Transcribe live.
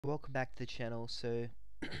Welcome back to the channel. So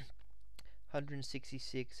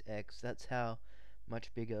 166x, that's how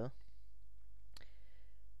much bigger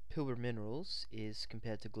Pilbara Minerals is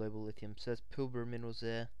compared to Global Lithium. So that's Pilbara Minerals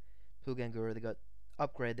there, Pilgangoora. They got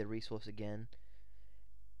upgrade their resource again,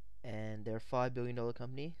 and they're a $5 billion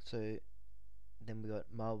company. So then we got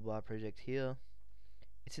Marble Bar project here.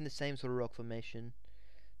 It's in the same sort of rock formation.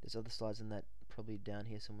 There's other slides in that, probably down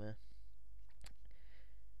here somewhere.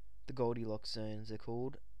 The Goldilocks zones they're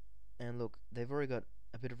called. And look, they've already got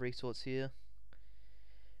a bit of resource here,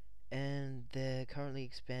 and they're currently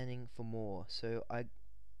expanding for more. So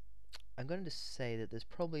I'm going to say that there's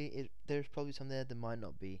probably some there might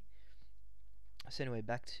not be. So anyway,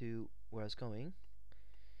 back to where I was going.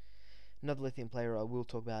 Another lithium player I will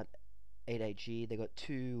talk about, 88G. They got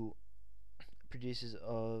two producers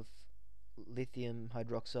of lithium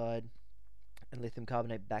hydroxide and lithium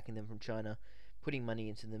carbonate backing them from China, putting money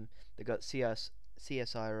into them. They got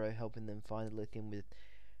CSIRO helping them find the lithium with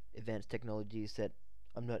advanced technologies that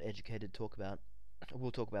I'm not educated to talk about.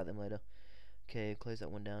 We'll talk about them later. Okay, close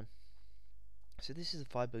that one down. So this is a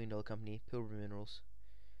 $5 billion company, Pilbara Minerals.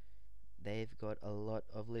 They've got a lot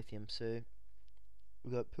of lithium. So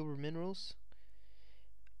we've got Pilbara Minerals,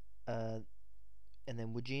 and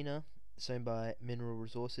then Wodgina, it's owned by Mineral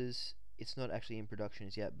Resources. It's not actually in production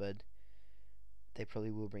as yet, but they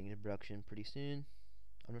probably will bring it into production pretty soon.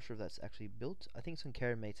 I'm not sure if that's actually built. I think it's on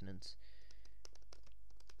care and maintenance.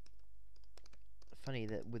 Funny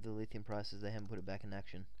that with the lithium prices they haven't put it back in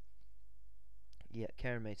action. Yeah,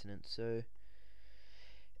 care and maintenance. So,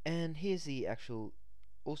 and here's the actual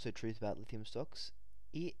also truth about lithium stocks.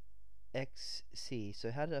 EXC.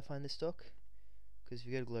 So how did I find this stock? Because if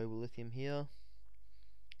you go to Global Lithium here,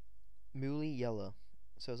 Mooley Yellow.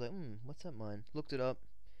 So I was like, what's that mine? Looked it up.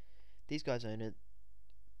 These guys own it.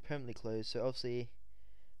 Permanently closed. So obviously,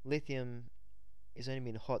 lithium is only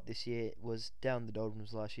been hot this year. It was down the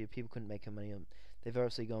doldrums last year. People couldn't make money on. They've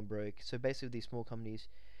obviously gone broke. So basically, with these small companies,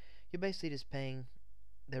 you're basically just paying.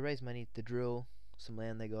 They raise money to drill some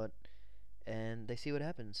land they got, and they see what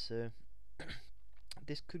happens. So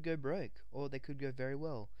this could go broke, or they could go very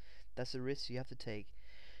well. That's the risk you have to take.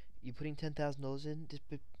 You're putting $10,000 in. Just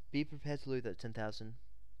be prepared to lose that 10,000.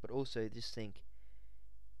 But also just think,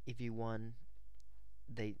 if you won,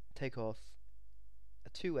 they take off. A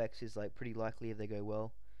 2x is like pretty likely if they go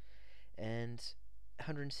well, and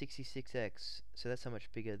 166x. So that's how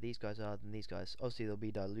much bigger these guys are than these guys. Obviously, there'll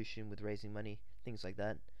be dilution with raising money, things like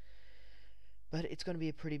that. But it's going to be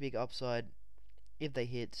a pretty big upside if they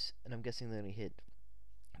hit, and I'm guessing they're going to hit.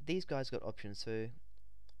 These guys got options, so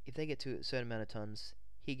if they get to a certain amount of tons,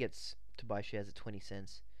 he gets to buy shares at 20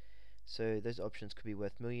 cents. So those options could be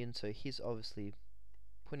worth millions. So he's obviously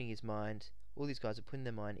putting his mind, all these guys are putting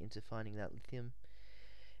their mind into finding that lithium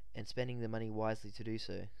and spending the money wisely to do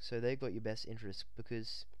so. So they've got your best interest,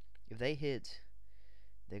 because if they hit,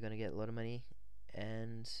 they're going to get a lot of money,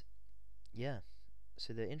 and yeah,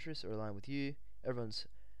 so their interests are aligned with you. Everyone's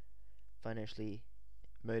financially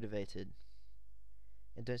motivated,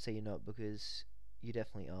 and don't say you're not, because you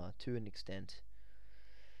definitely are to an extent.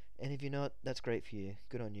 And if you're not, that's great for you.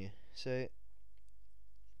 Good on you. So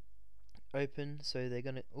open. So they're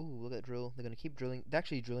gonna. Ooh, look at that drill. They're gonna keep drilling. They're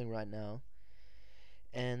actually drilling right now.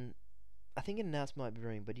 And I think an announcement might be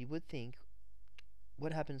brewing, but you would think,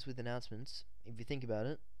 what happens with announcements, if you think about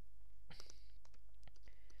it,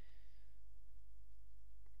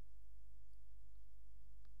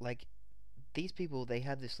 like, these people, they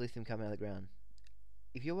have this lithium coming out of the ground.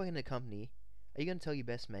 If you're working in a company, are you going to tell your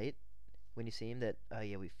best mate when you see him that, oh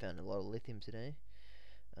yeah, we found a lot of lithium today?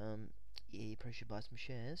 Yeah, you probably should buy some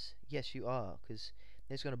shares. Yes, you are, because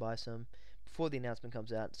they're just going to buy some before the announcement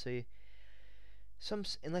comes out. So,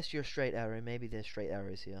 unless you're a straight arrow, maybe there's straight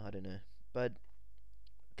arrows here, I don't know. But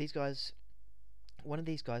these guys, one of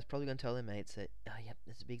these guys probably going to tell their mates that, oh yep,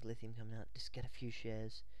 there's a big lithium coming out, just get a few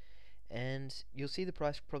shares. And you'll see the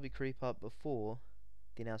price probably creep up before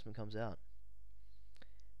the announcement comes out.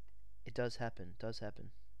 It does happen, I'm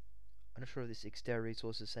not sure if this Xterra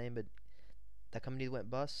resource is the same, but that company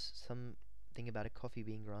went bust. Something about a coffee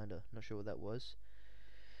bean grinder, not sure what that was.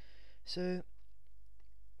 So,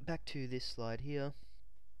 back to this slide here.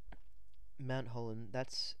 Mount Holland,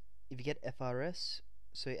 that's, if you get FRS,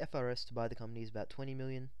 so FRS to buy the company is about 20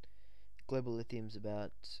 million. Global Lithium's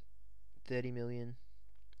about 30 million.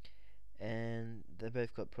 And they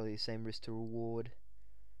both got probably the same risk to reward,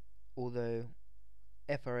 although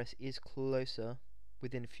FRS is closer,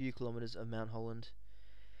 within a few kilometers of Mount Holland.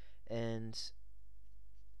 And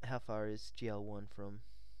how far is GL1 from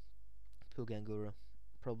Pilgangoora?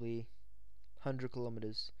 Probably 100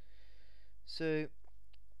 kilometers. So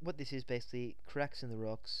what this is basically cracks in the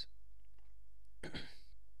rocks.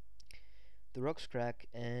 The rocks crack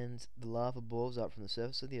and the lava boils up from the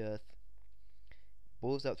surface of the earth,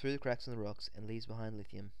 boils up through the cracks in the rocks and leaves behind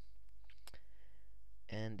lithium.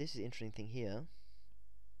 And this is the interesting thing here.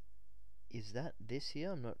 Is that this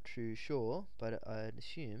here? I'm not too sure, but I'd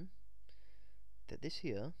assume that this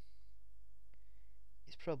here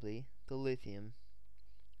is probably the lithium.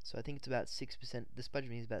 So I think it's about 6%. The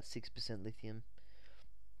spodumene is about 6% lithium,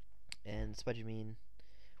 and spodumene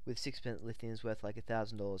with 6% lithium is worth like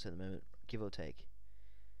 $1,000 at the moment, give or take.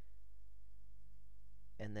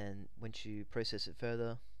 And then once you process it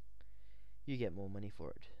further, you get more money for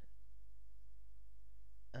it.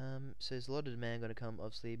 So there's a lot of demand going to come,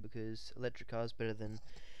 obviously, because electric cars better than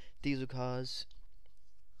diesel cars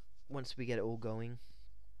once we get it all going.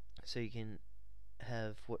 So you can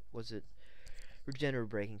have, what was it, regenerative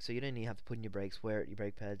braking. So you don't even have to put in your brakes, wear it your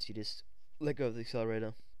brake pads, you just let go of the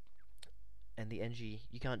accelerator. And the energy,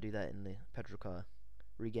 you can't do that in the petrol car.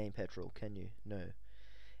 Regain petrol, can you? No.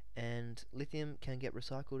 And lithium can get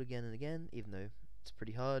recycled again and again, even though it's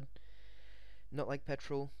pretty hard. Not like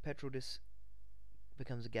petrol. Petrol just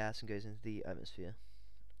becomes a gas and goes into the atmosphere.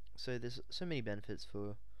 So there's so many benefits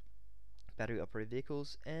for battery operated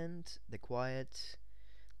vehicles, and they're quiet.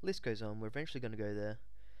 List goes on. We're eventually going to go there.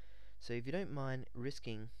 So if you don't mind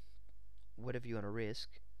risking whatever you want to risk,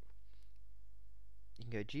 you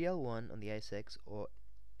can go GL1 on the ASX or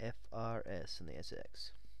FRS on the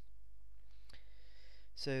ASX.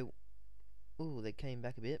 So, ooh, they came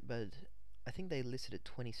back a bit, but I think they listed at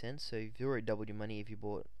 20 cents. So you've already doubled your money if you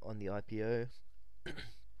bought on the IPO.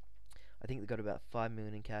 I think they got about 5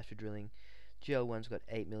 million in cash for drilling. GL1's got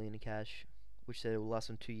 8 million in cash, which said it will last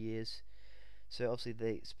them 2 years. So obviously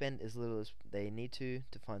they spend as little as they need to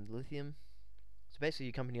find the lithium. So basically,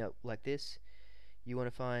 your company up like this, you want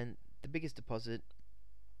to find the biggest deposit,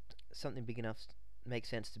 something big enough makes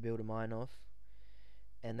sense to build a mine off,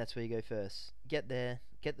 and that's where you go first. Get there,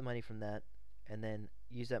 get the money from that, and then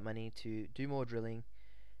use that money to do more drilling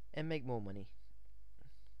and make more money.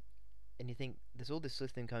 And you think there's all this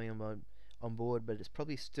lithium coming on board, but it's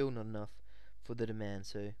probably still not enough for the demand.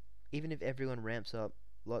 So even if everyone ramps up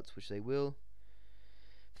lots, which they will,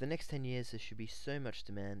 for the next 10 years there should be so much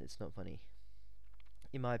demand, it's not funny.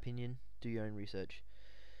 In my opinion, do your own research.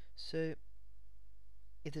 So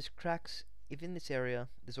if there's cracks, if in this area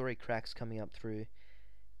there's already cracks coming up through,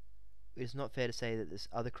 it's not fair to say that there's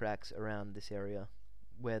other cracks around this area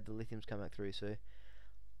where the lithium's coming up through. So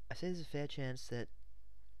I say there's a fair chance that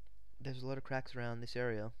there's a lot of cracks around this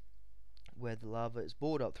area where the lava is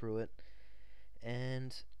bored up through it,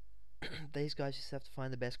 and these guys just have to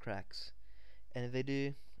find the best cracks. And if they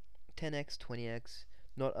do 10x, 20x,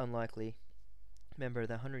 not unlikely. Remember,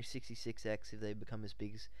 the 166x if they become as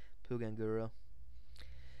big as Pilgangoora.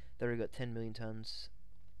 They already got 10 million tons.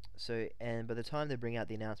 So, and by the time they bring out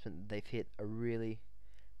the announcement that they've hit a really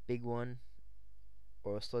big one,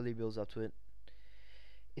 or slowly builds up to it,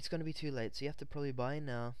 it's going to be too late. So you have to probably buy in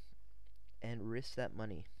now and risk that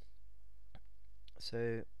money.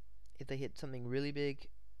 So if they hit something really big,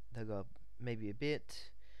 they'll go up maybe a bit,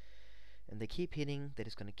 and they keep hitting, they're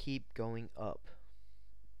just going to keep going up.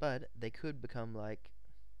 But they could become like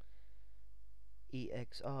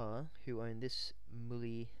EXR, who own this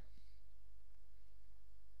Muli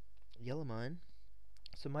yellow mine.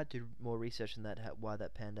 So I might do more research on that, why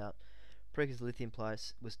that panned out. Probably because the lithium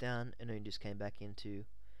price was down and only just came back into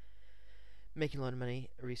making a lot of money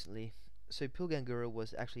recently. So Pilgangoora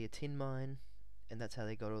was actually a tin mine, and that's how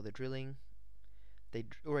they got all the drilling. They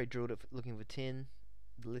already drilled it looking for tin.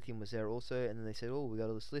 The lithium was there also, and then they said, oh, we got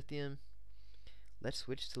all this lithium, let's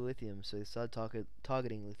switch to lithium. So they started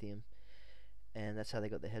targeting lithium, and that's how they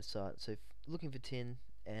got the head start. So looking for tin,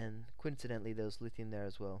 and coincidentally there was lithium there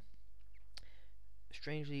as well.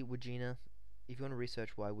 Strangely, Wodgina, if you want to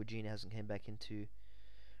research why Wodgina hasn't came back into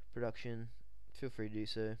production, feel free to do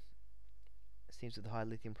so. It seems with the high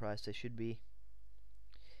lithium price they should be.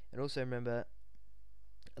 And also remember,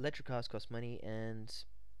 electric cars cost money, and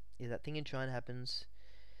if that thing in China happens,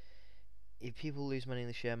 if people lose money in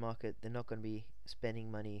the share market, they're not going to be spending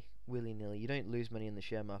money willy-nilly. You don't lose money in the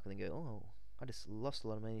share market and go, oh, I just lost a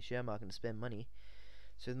lot of money in the share market and spend money.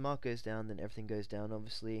 So if the market goes down, then everything goes down,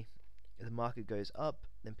 obviously. If the market goes up,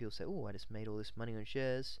 then people say, oh, I just made all this money on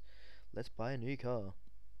shares, let's buy a new car.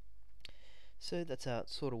 So that's how it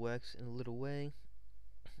sort of works in a little way.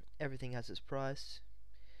 Everything has its price,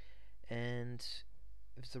 and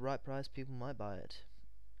if it's the right price, people might buy it.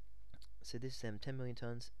 So this is them, 10 million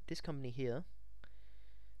tons. This company here,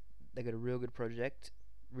 they got a real good project,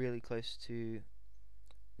 really close to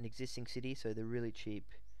an existing city, so they're really cheap.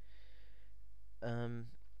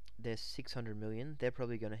 they're 600 million. They're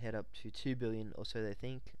probably going to head up to 2 billion or so, they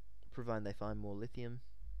think, providing they find more lithium.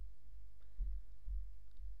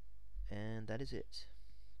 And that is it.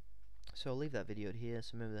 So I'll leave that video here.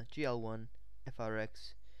 So remember, GL1,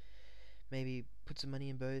 FRX, maybe put some money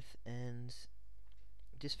in both and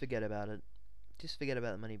just forget about it. Just forget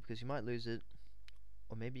about the money, because you might lose it,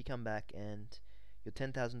 or maybe you come back and your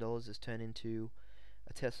 $10,000 is turned into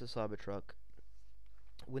a Tesla Cybertruck.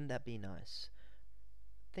 Wouldn't that be nice?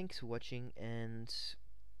 Thanks for watching, and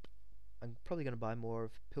I'm probably going to buy more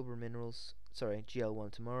of Pilbara Minerals, sorry,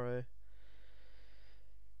 GL1 tomorrow.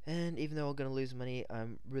 And even though I'm going to lose money,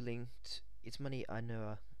 I'm willing to, it's money I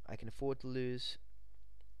know I can afford to lose.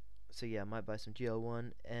 So yeah, I might buy some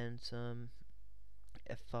GL1 and some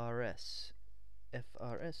FRS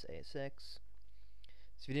ASX.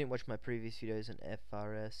 So if you didn't watch my previous videos on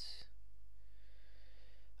FRS,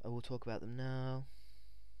 I will talk about them now.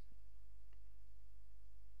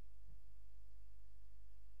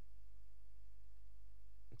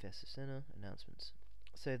 Investor Center announcements.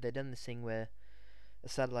 So they've done this thing where a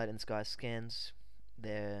satellite in the sky scans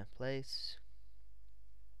their place,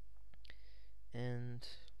 and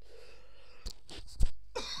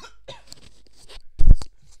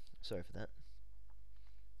sorry for that.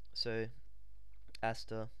 So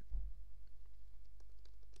Asta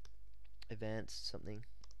advanced something.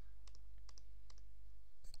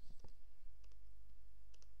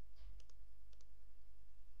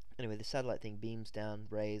 Anyway, the satellite thing beams down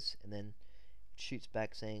rays and then shoots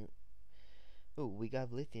back saying, oh, we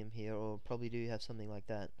got lithium here, or probably do have something like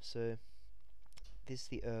that. So this is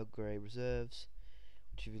the Earl Grey reserves,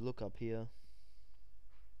 which if you look up here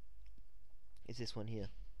is this one here,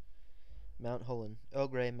 Mount Holland. Earl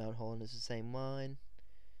Grey Mount Holland is the same mine.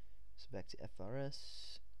 So back to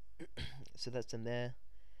FRS. So that's them there,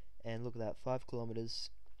 and look at that, 5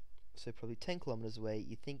 kilometers, so probably 10 kilometers away,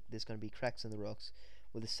 you think there's going to be cracks in the rocks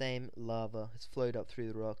where the same lava has flowed up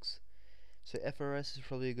through the rocks. So FRS is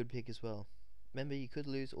probably a good pick as well. Remember, you could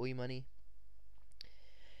lose all your money,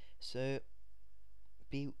 so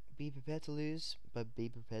be prepared to lose, but be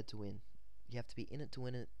prepared to win. You have to be in it to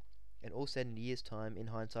win it. And all said, in a year's time, in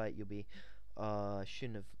hindsight, you'll be, I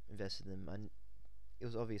shouldn't have invested in them. It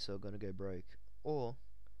was obvious I was going to go broke. Or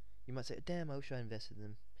you might say, damn, I wish I invested in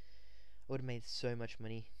them. I would have made so much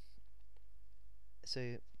money. So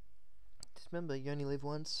just remember, you only live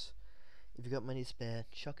once. If you got money to spare,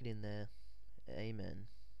 chuck it in there. Amen.